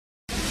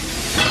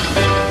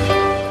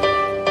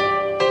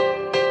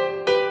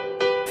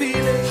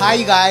Hi,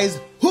 you guys.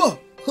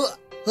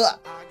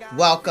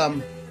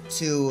 Welcome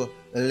to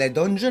Le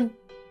Dungeon.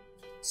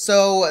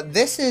 So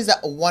this is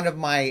one of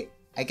my,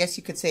 I guess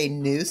you could say,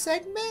 new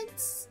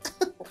segments.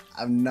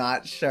 I'm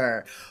not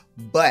sure,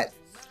 but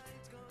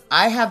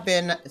I have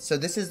been, so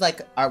this is like,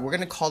 we're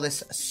going to call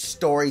this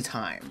story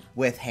time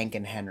with Hank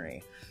and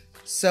Henry.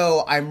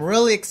 So I'm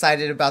really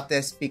excited about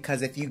this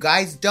because if you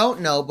guys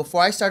don't know,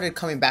 before I started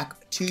coming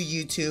back to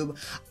YouTube,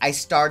 I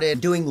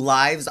started doing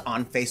lives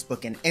on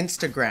Facebook and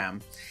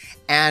Instagram.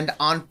 And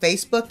on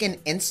Facebook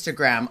and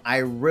Instagram, I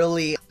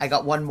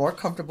got one more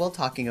comfortable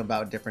talking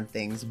about different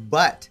things,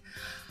 but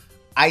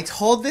I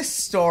told this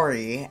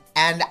story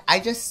and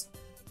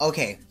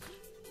okay.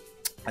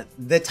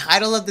 The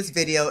title of this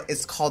video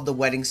is called The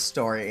Wedding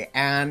Story,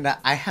 and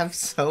I have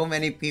so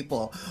many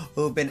people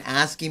who've been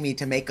asking me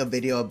to make a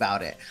video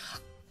about it.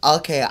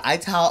 Okay, I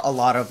tell a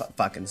lot of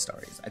fucking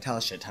stories. I tell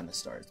a shit ton of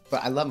stories,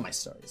 but I love my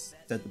stories.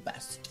 They're the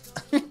best.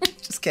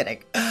 Just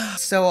kidding.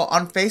 So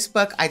on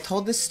Facebook, I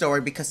told this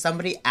story because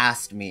somebody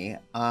asked me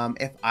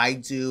if I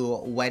do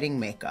wedding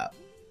makeup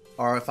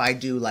or if I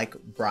do like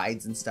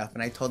brides and stuff,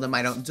 and I told them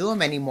I don't do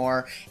them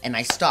anymore, and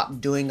I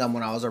stopped doing them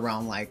when I was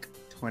around like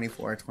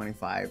 24,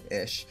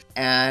 25-ish.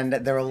 And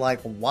they were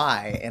like,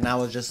 why? And I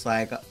was just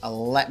like,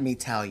 let me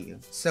tell you.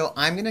 So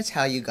I'm gonna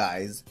tell you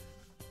guys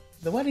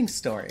the wedding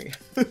story.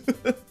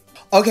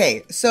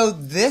 Okay, so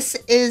this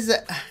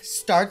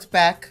starts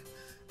back,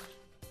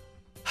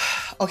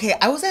 okay,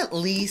 I was at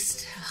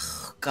least,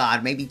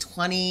 God, maybe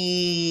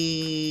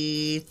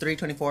 23,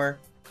 24,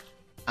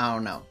 I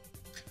don't know.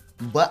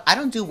 But I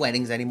don't do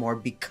weddings anymore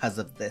because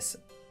of this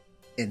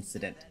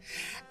incident.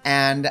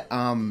 And,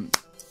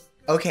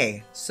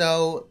 okay,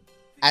 so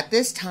at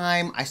this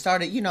time, I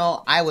started, you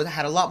know,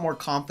 had a lot more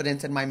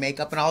confidence in my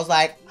makeup, and I was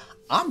like,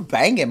 I'm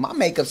banging. My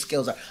makeup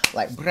skills are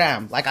like,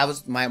 bram. Like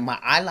my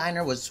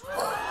eyeliner was,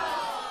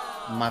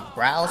 my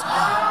brows,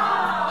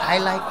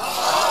 highlight,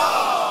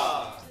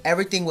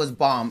 everything was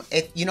bomb.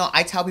 You know,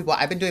 I tell people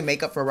I've been doing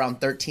makeup for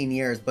around 13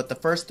 years, but the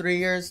first 3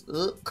 years,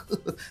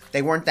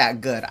 they weren't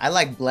that good. I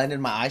like blended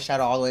my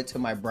eyeshadow all the way to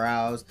my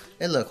brows.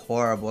 It looked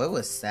horrible. It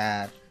was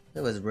sad. It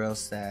was real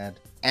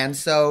sad. And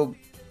so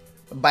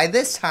by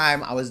this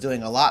time, I was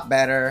doing a lot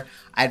better.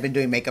 I'd been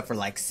doing makeup for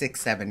like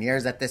 6-7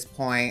 years at this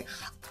point.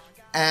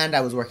 And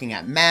I was working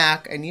at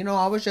Mac, and, you know,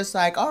 I was just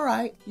like, all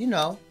right, you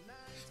know.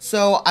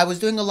 So I was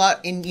doing a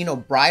lot in, you know,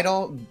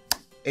 bridal.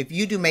 If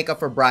you do makeup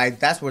for brides,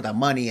 that's where the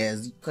money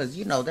is. Because,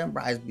 you know, them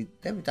brides,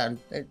 every time,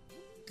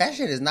 that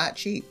shit is not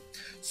cheap.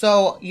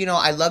 So, you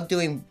know, at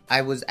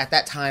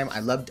that time,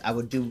 I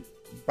would do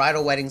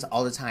bridal weddings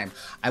all the time.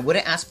 I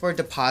wouldn't ask for a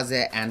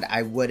deposit, and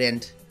I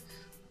wouldn't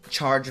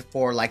charge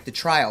for, like, the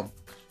trial.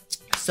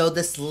 So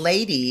this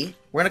lady,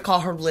 we're gonna call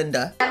her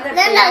Linda. Linda,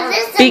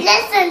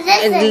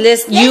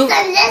 listen,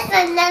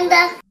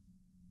 Linda.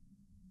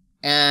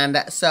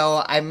 And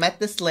so I met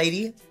this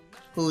lady,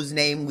 whose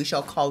name we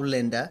shall call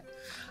Linda.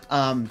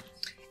 And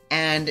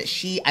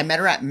I met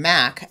her at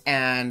Mac,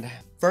 and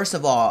first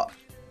of all,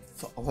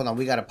 hold on,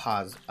 we gotta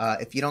pause.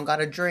 If you don't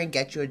got a drink,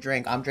 get you a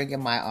drink. I'm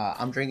drinking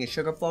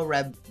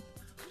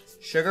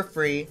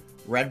sugar-free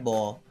Red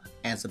Bull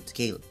and some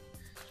tequila.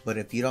 But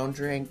if you don't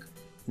drink,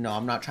 no,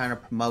 I'm not trying to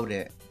promote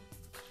it,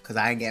 because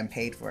I ain't getting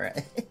paid for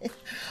it.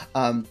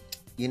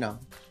 You know,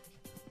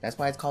 that's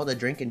why it's called A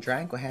Drink and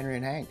Drank with Henry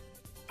and Hank.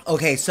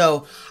 Okay,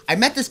 so I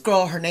met this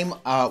girl. Her name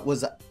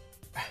was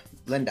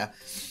Linda.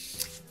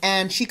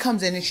 And she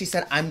comes in and she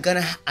said, I'm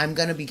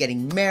gonna be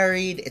getting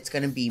married. It's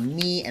gonna be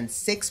me and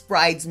 6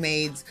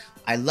 bridesmaids.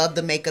 I love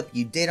the makeup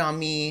you did on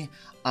me.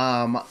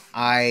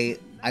 I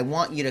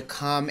want you to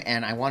come,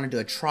 and I want to do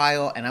a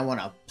trial, and I want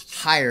to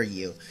hire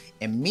you.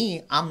 And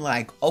me, I'm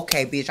like,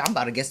 okay, bitch, I'm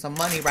about to get some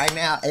money right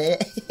now.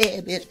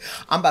 Bitch,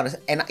 I'm about to,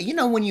 and you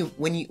know,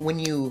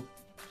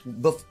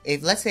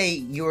 if let's say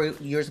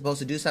you're supposed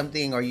to do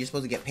something, or you're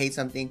supposed to get paid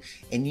something,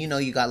 and you know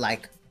you got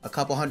like a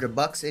couple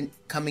 $100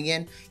 coming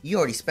in, you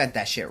already spent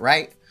that shit,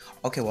 right?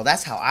 Okay, well,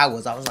 that's how I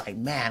was. I was like,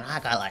 man, I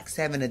got like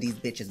 7 of these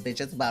bitches.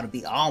 Bitch, it's about to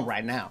be on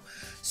right now.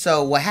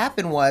 So what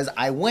happened was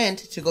I went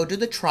to go do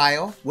the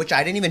trial, which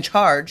I didn't even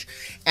charge,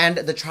 and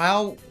the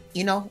trial,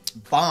 you know,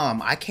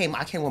 bomb. I came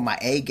with my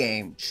A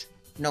game.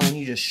 You know, when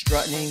you just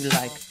strutting and you're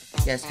like,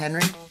 yes,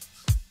 Henry,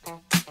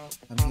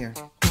 I'm here,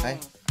 okay?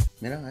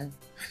 You know,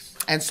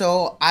 and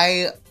so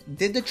I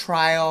did the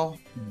trial,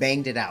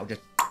 banged it out.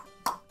 Just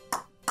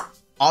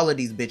all of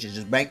these bitches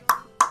just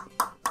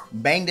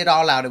banged it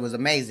all out. It was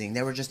amazing.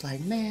 They were just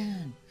like,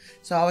 man.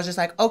 So I was just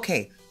like,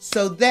 okay.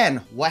 So then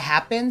what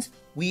happens?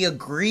 We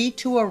agree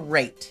to a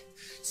rate.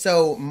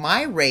 So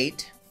my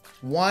rate,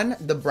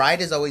 the bride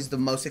is always the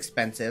most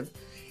expensive.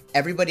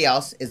 Everybody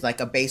else is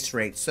like a base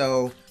rate.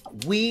 So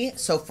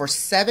for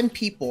 7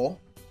 people,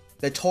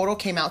 the total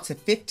came out to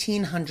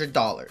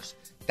 $1,500.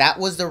 That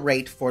was the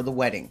rate for the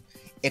wedding.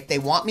 If they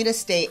want me to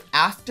stay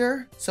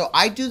after, so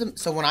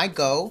when I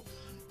go,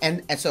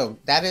 and so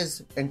that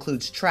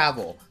includes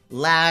travel,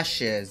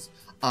 lashes,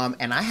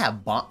 and I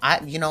have,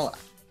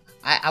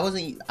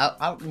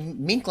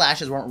 mink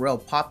lashes weren't real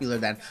popular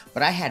then,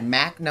 but I had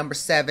MAC number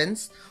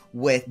 7s,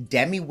 with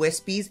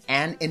demi-wispies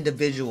and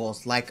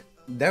individuals. Like,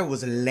 there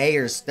was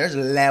layers, there's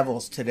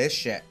levels to this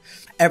shit.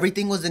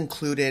 Everything was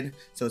included,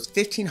 so it's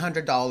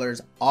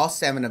 $1,500, all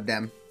 7 of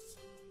them.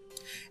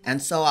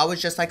 And so I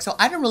was just like, so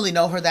I didn't really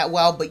know her that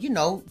well, but you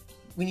know,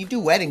 when you do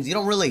weddings, you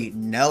don't really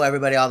know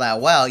everybody all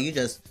that well. You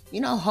just, you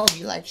know, hope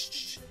you like,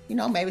 you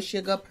know, maybe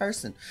she's a good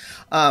person.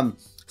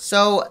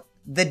 So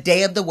the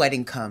day of the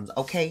wedding comes.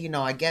 Okay, you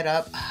know, I get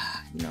up,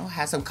 you know,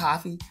 have some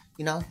coffee,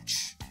 you know,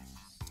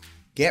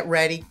 get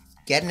ready,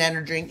 get an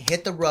energy drink,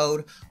 hit the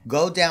road,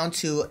 go down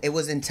to, it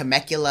was in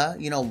Temecula,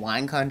 you know,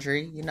 wine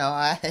country, you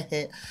know,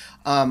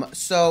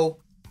 so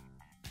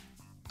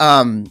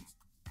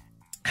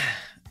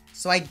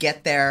I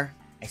get there,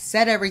 I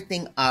set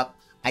everything up,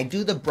 I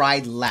do the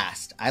bride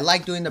last. I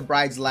like doing the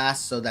brides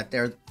last so that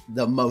they're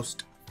the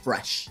most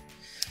fresh.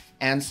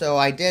 And so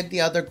I did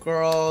the other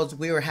girls.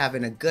 We were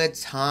having a good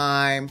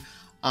time.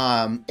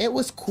 It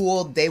was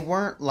cool. They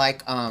weren't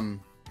like,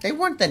 they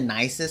weren't the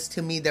nicest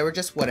to me. They were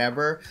just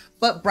whatever.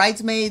 But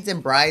bridesmaids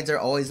and brides are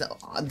always,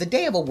 the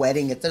day of a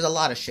wedding, there's a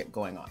lot of shit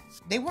going on.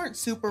 They weren't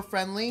super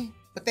friendly,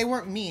 but they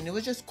weren't mean. It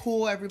was just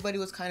cool. Everybody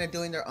was kind of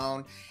doing their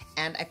own.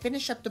 And I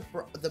finished up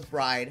the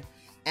bride,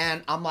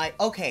 and I'm like,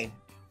 okay,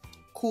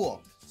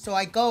 cool. So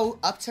I go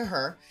up to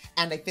her,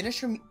 and I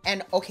finish her,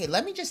 and okay,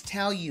 let me just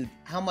tell you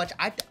how much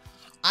I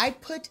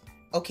put,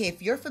 okay,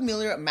 if you're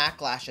familiar with MAC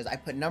lashes, I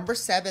put number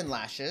 7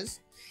 lashes,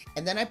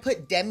 and then I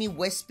put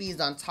demi-wispies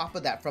on top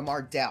of that from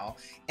Ardell,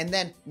 and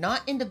then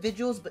not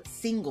individuals, but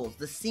singles,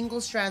 the single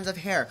strands of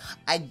hair.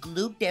 I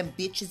glued them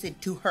bitches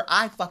into her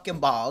eye fucking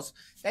balls.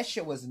 That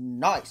shit was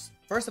nice.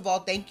 First of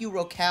all, thank you,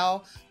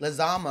 Rokel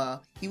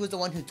Lazama. He was the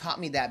one who taught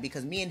me that,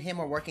 because me and him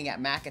were working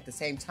at MAC at the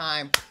same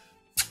time.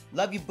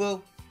 Love you,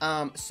 boo.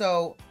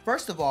 So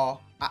first of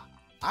all,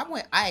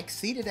 I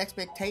exceeded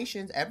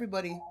expectations.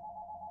 Everybody,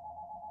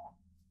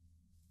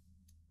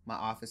 my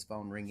office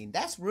phone ringing.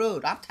 That's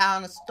rude. I'm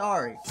telling a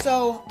story.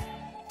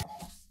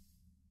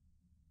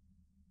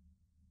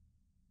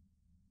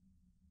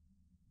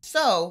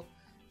 So,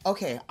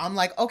 okay, I'm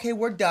like, okay,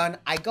 we're done.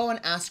 I go and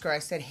ask her, I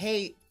said,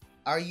 hey,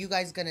 are you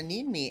guys gonna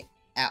need me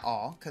at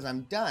all? Because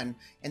I'm done.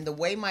 And the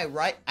way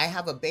I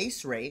have a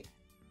base rate,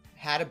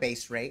 had a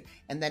base rate,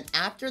 and then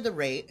after the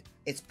rate,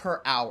 it's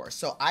per hour.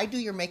 So I do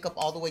your makeup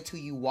all the way till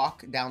you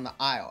walk down the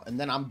aisle, and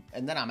then I'm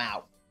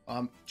out.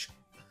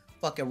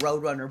 Fucking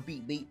Roadrunner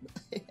beat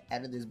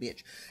out of this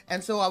bitch.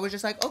 And so I was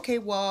just like, okay,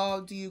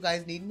 well, do you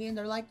guys need me? And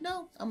they're like,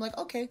 no. I'm like,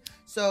 okay.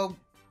 So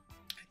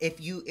if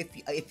you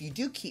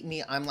do keep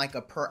me, I'm like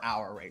a per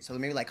hour rate. So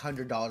maybe like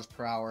 $100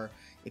 per hour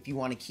if you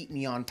want to keep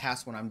me on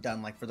past when I'm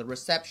done, like for the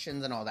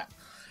receptions and all that.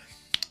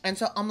 And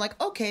so I'm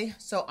like, okay,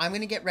 so I'm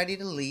going to get ready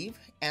to leave.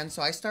 And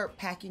so I start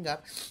packing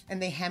up,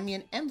 and they hand me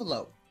an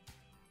envelope.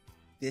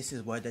 This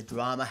is where the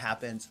drama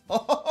happens.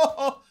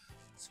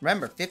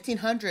 Remember,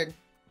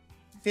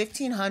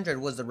 $1,500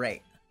 was the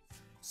rate.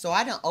 So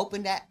I done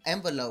opened that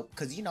envelope,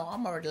 because, you know,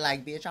 I'm already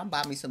like, bitch, I'm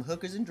buying me some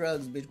hookers and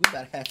drugs, bitch. We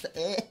about to have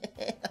to...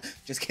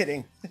 Just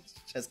kidding.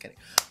 Just kidding.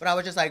 But I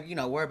was just like, you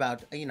know, we're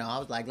about, you know, I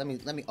was like, let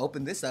me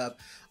open this up.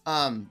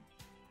 And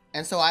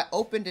so I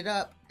opened it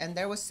up, and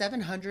there was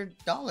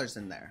 $700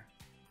 in there.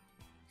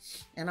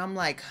 And I'm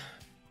like,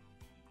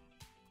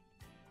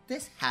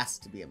 this has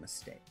to be a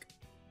mistake,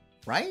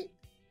 right?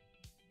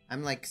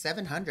 I'm like,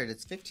 700,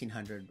 it's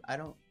 1,500. I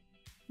don't,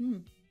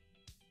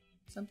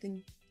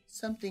 something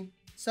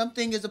is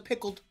a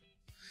pickled.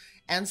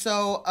 And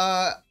so,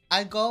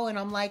 I go and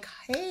I'm like,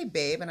 hey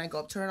babe. And I go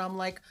up to her and I'm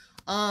like,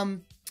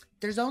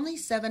 there's only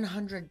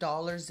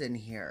 $700 in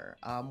here.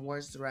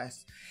 Where's the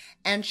rest?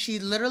 And she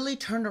literally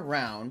turned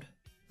around,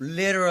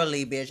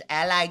 literally, bitch,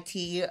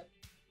 L-I-T-E-R-A,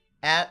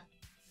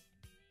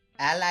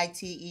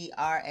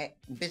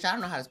 bitch, I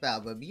don't know how to spell,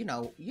 but you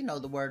know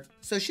the word.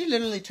 So she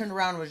literally turned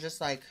around and was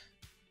just like,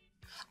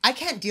 I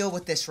can't deal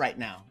with this right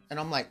now. And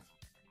I'm like,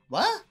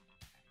 what?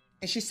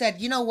 And she said,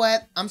 you know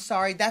what? I'm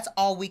sorry. That's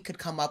all we could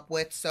come up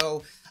with.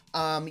 So,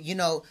 you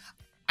know,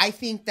 I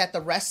think that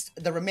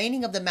the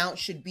remaining of the amount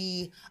should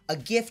be a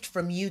gift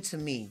from you to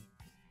me.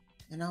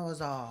 And I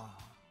was, oh,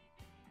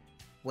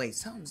 wait,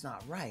 something's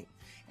not right.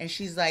 And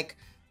she's like,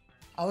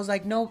 I was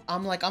like, no,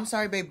 I'm like, I'm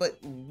sorry, babe, but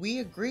we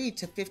agreed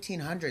to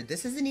 1,500.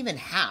 This isn't even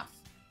half.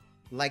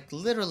 Like,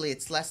 literally,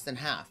 it's less than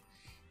half.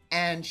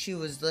 And she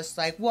was just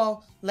like,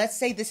 well, let's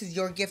say this is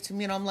your gift to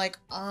me. And I'm like,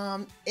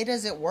 it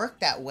doesn't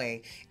work that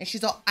way. And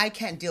she's all, I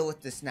can't deal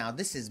with this now.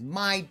 This is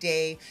my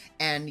day.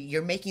 And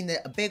you're making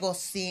a big old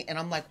scene. And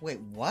I'm like, wait,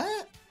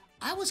 what?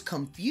 I was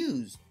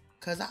confused.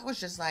 Because I was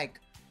just like,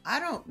 I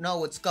don't know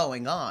what's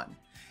going on.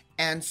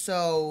 And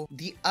so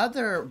the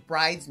other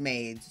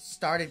bridesmaids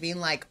started being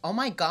like, oh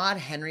my God,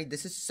 Henry,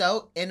 this is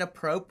so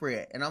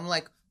inappropriate. And I'm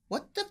like,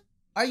 what the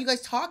are you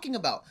guys talking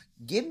about?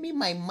 Give me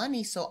my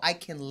money so I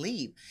can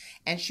leave.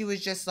 And she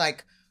was just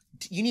like,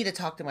 you need to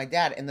talk to my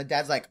dad. And the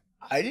dad's like,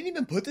 I didn't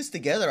even put this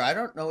together. I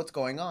don't know what's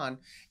going on.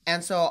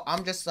 And so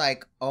I'm just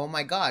like, oh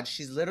my God,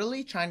 she's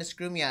literally trying to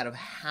screw me out of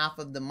half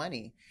of the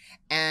money.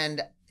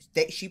 And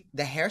the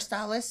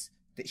hairstylist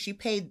that she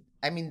paid,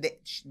 I mean,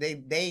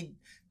 they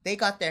they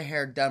got their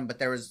hair done, but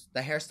the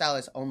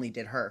hairstylist only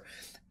did her.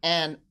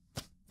 And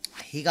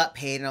he got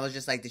paid, and I was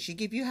just like, did she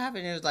give you half?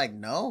 And he was like,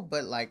 no,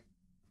 but like,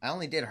 I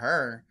only did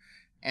her.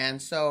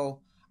 And so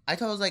I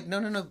told her, like,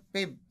 no,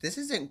 babe, this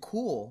isn't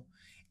cool.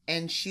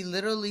 And she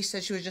literally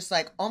said, she was just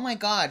like, oh my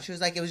God. She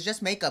was like, it was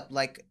just makeup.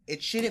 Like,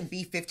 it shouldn't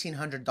be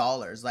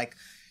 $1,500. Like,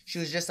 she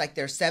was just like,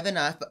 there's seven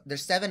of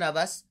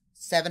us,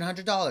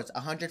 $700,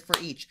 $100 for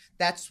each.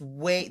 That's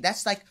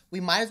like, we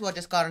might as well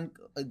just gotten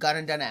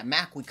done at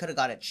Mac. We could have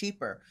got it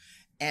cheaper.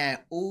 And,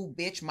 ooh,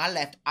 bitch, my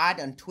left eye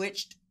done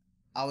twitched.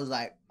 I was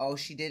like, oh,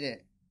 she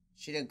didn't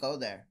go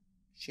there.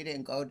 She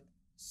didn't go,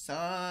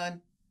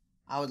 son.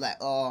 I was like,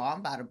 oh, I'm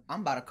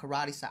about to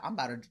karate side. I'm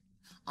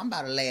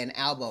about to lay an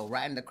elbow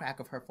right in the crack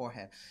of her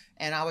forehead.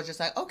 And I was just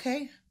like,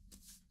 okay.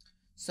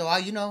 So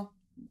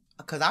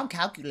cause I'm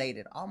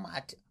calculated. All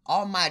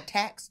my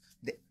attacks,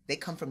 they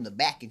come from the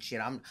back and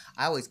shit. I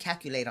always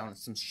calculate on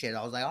some shit.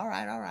 I was like, all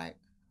right.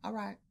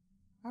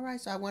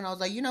 So I went, I was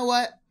like, you know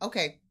what?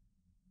 Okay.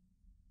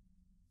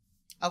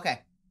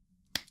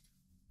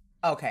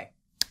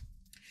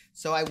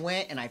 So I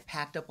went and I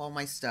packed up all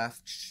my stuff.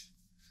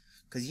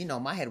 Cause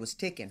my head was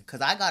ticking.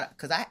 Cause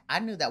I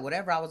knew that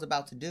whatever I was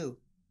about to do,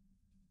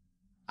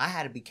 I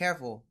had to be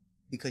careful,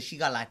 because she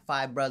got like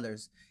 5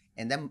 brothers,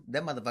 and them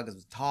motherfuckers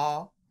was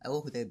tall.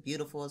 Oh, they're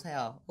beautiful as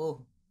hell.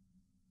 Oh,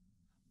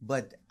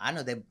 but I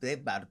know they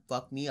about to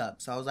fuck me up.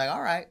 So I was like,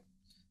 all right.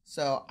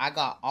 So I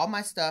got all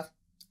my stuff,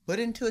 put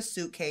into a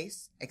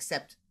suitcase,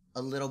 except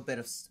a little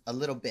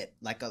bit,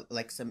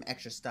 like some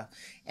extra stuff.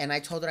 And I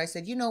told her, I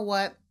said, you know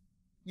what?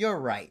 You're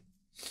right.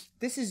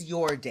 This is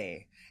your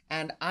day.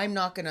 And I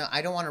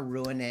don't want to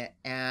ruin it.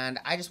 And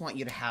I just want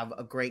you to have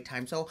a great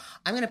time. So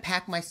I'm going to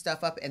pack my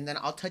stuff up, and then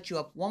I'll touch you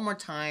up one more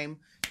time,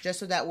 just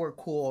so that we're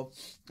cool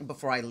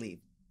before I leave.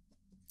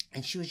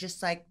 And she was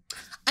just like,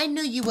 I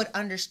knew you would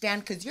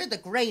understand, because you're the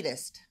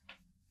greatest.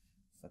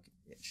 Fucking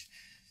bitch.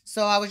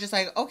 So I was just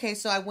like, okay.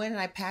 So I went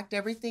and I packed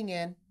everything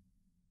in.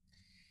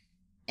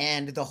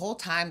 And the whole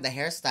time, the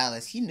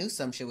hairstylist, he knew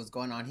some shit was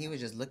going on. He was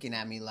just looking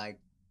at me like,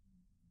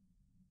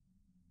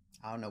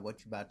 I don't know what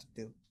you're about to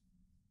do,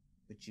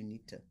 but you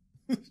need to,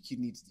 you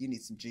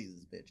need some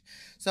Jesus, bitch.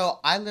 So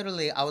I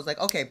was like,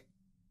 okay.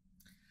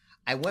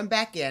 I went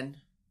back in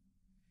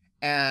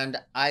and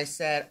I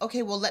said,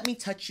 okay, well, let me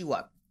touch you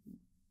up.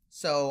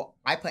 So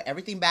I put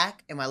everything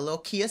back in my little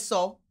Kia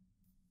Soul,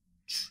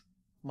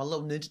 my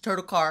little Ninja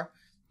Turtle car,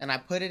 and I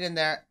put it in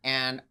there,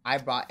 and I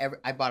bought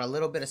a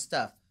little bit of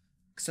stuff,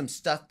 some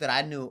stuff that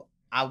I knew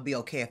I would be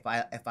okay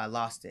if I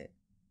lost it,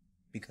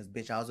 because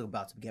bitch, I was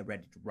about to get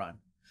ready to run.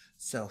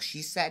 So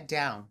she sat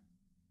down,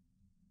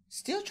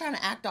 still trying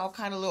to act all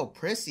kind of little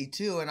prissy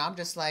too. And I'm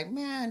just like,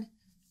 man,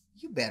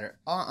 you better,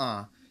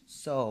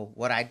 So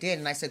what I did,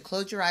 and I said,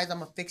 close your eyes. I'm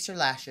going to fix your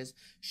lashes.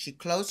 She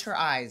closed her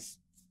eyes.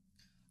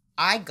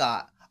 I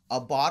got a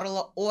bottle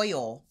of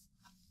oil,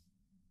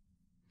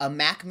 a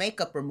MAC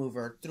makeup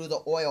remover, threw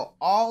the oil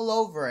all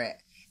over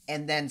it,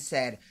 and then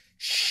said,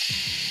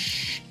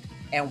 shh,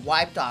 and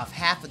wiped off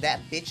half of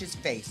that bitch's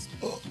face.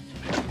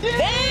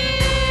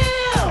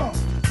 Damn!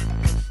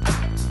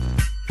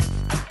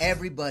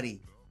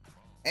 Everybody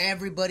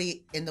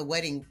in the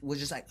wedding was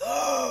just like,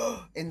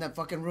 oh, in the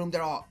fucking room,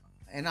 they're all,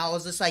 and I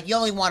was just like, you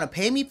only want to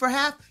pay me for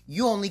half?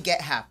 You only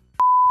get half.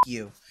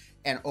 You.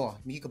 And, oh,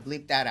 you could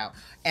bleep that out.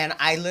 And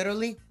I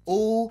literally,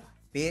 oh,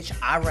 bitch,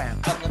 I ran.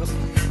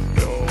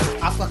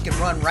 I fucking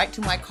run right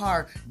to my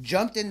car,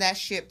 jumped in that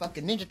shit,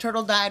 fucking Ninja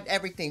Turtle died,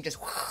 everything, just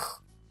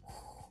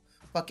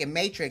fucking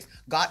Matrix.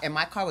 And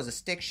my car was a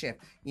stick shift.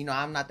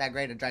 I'm not that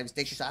great at driving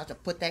stick shift, so I had to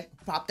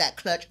pop that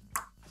clutch,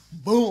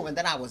 boom, and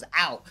then I was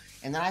out.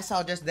 And then I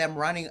saw just them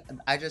running.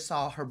 I just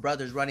saw her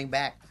brothers running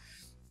back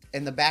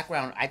in the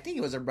background. I think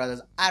it was her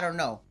brothers. I don't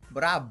know.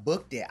 But I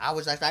booked it. I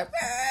was like,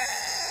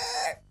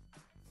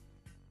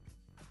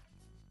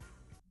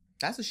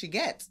 that's what she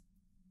gets.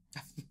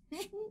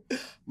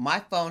 My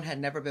phone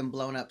had never been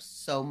blown up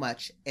so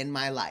much in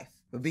my life,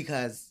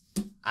 because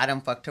I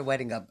done fucked her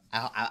wedding up,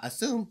 I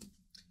assume.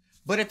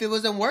 But if it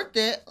wasn't worth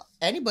it,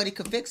 anybody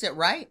could fix it,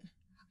 right?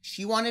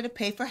 She wanted to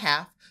pay for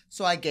half,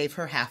 so I gave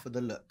her half of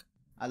the look.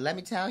 Let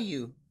me tell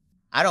you,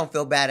 I don't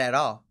feel bad at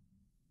all.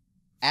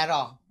 At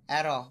all.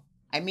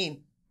 I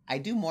mean, I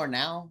do more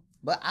now,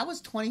 but I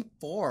was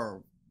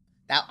 24.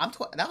 That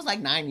was like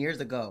 9 years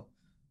ago.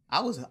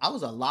 I was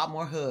a lot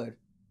more hood.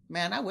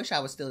 Man, I wish I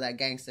was still that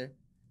gangster.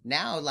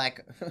 Now, I'm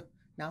like,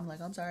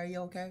 I'm sorry,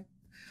 you okay?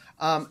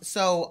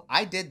 So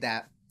I did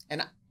that,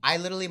 and I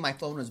literally, my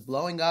phone was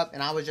blowing up,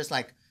 and I was just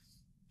like,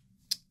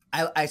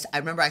 I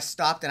remember I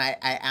stopped and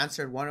I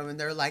answered one of them, and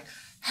they're like,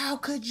 how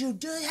could you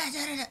do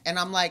that? And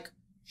I'm like,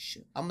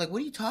 what are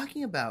you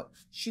talking about?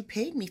 She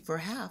paid me for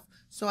half,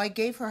 so I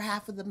gave her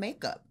half of the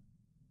makeup.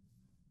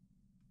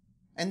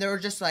 And they were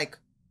just like,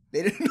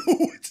 they didn't know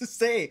what to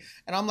say.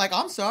 And I'm like,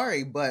 I'm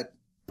sorry, but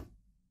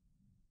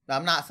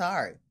I'm not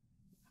sorry.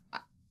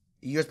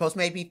 You're supposed to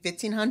make me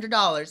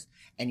 $1,500,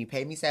 and you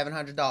paid me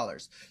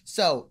 $700.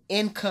 So,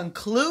 in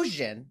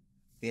conclusion,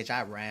 bitch,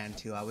 I ran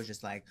too. I was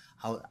just like,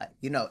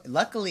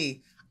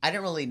 luckily, I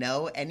didn't really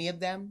know any of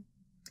them.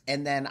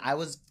 And then I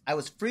was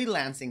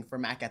freelancing for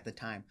Mac at the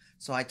time.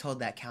 So I told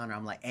that counter,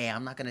 I'm like, hey,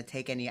 I'm not going to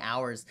take any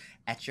hours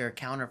at your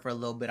counter for a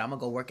little bit. I'm going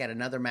to go work at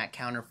another Mac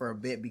counter for a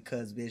bit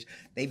because, bitch,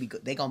 they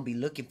going to be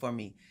looking for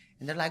me.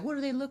 And they're like, what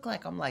do they look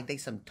like? I'm like, they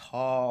some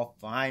tall,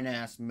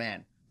 fine-ass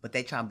men. But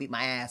they try to beat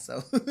my ass,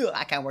 so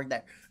I can't work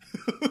there.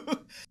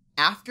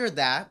 After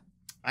that,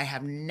 I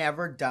have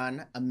never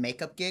done a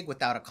makeup gig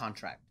without a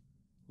contract.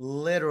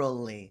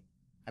 Literally.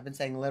 I've been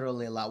saying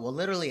literally a lot. Well,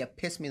 literally, it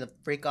pissed me the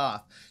freak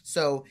off.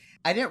 So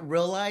I didn't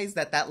realize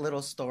that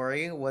little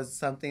story was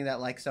something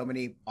that like so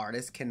many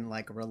artists can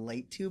like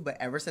relate to. But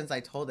ever since I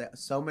told it,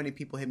 so many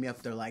people hit me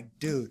up. They're like,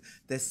 dude,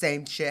 the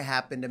same shit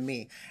happened to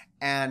me.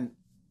 And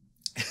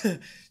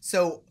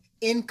so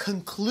in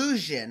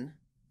conclusion,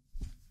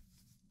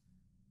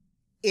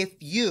 if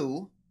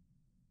you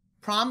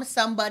promise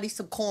somebody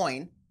some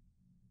coin,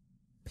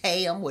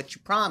 pay them what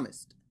you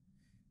promised.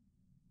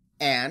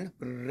 And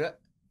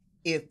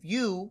if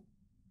you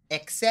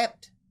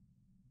accept,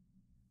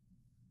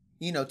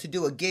 to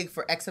do a gig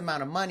for X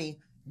amount of money,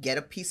 get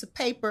a piece of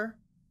paper,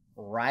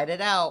 write it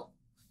out,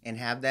 and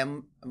have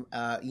them,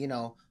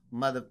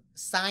 mother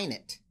sign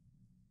it.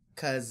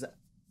 Because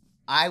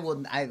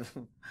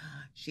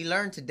she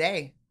learned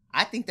today.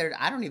 I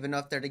don't even know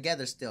if they're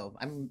together still.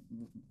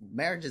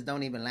 Marriages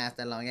don't even last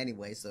that long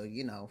anyway, so,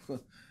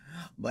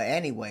 But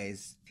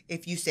anyways,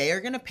 if you say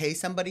you're going to pay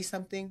somebody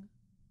something,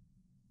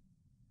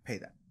 pay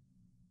that.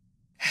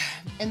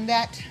 And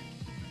that,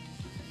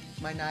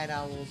 my Night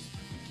Owls,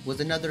 was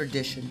another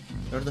edition,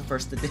 or the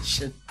first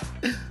edition,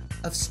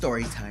 of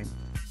Storytime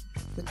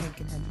with Hank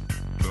and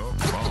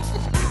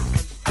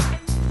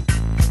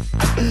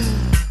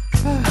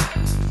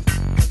Henry.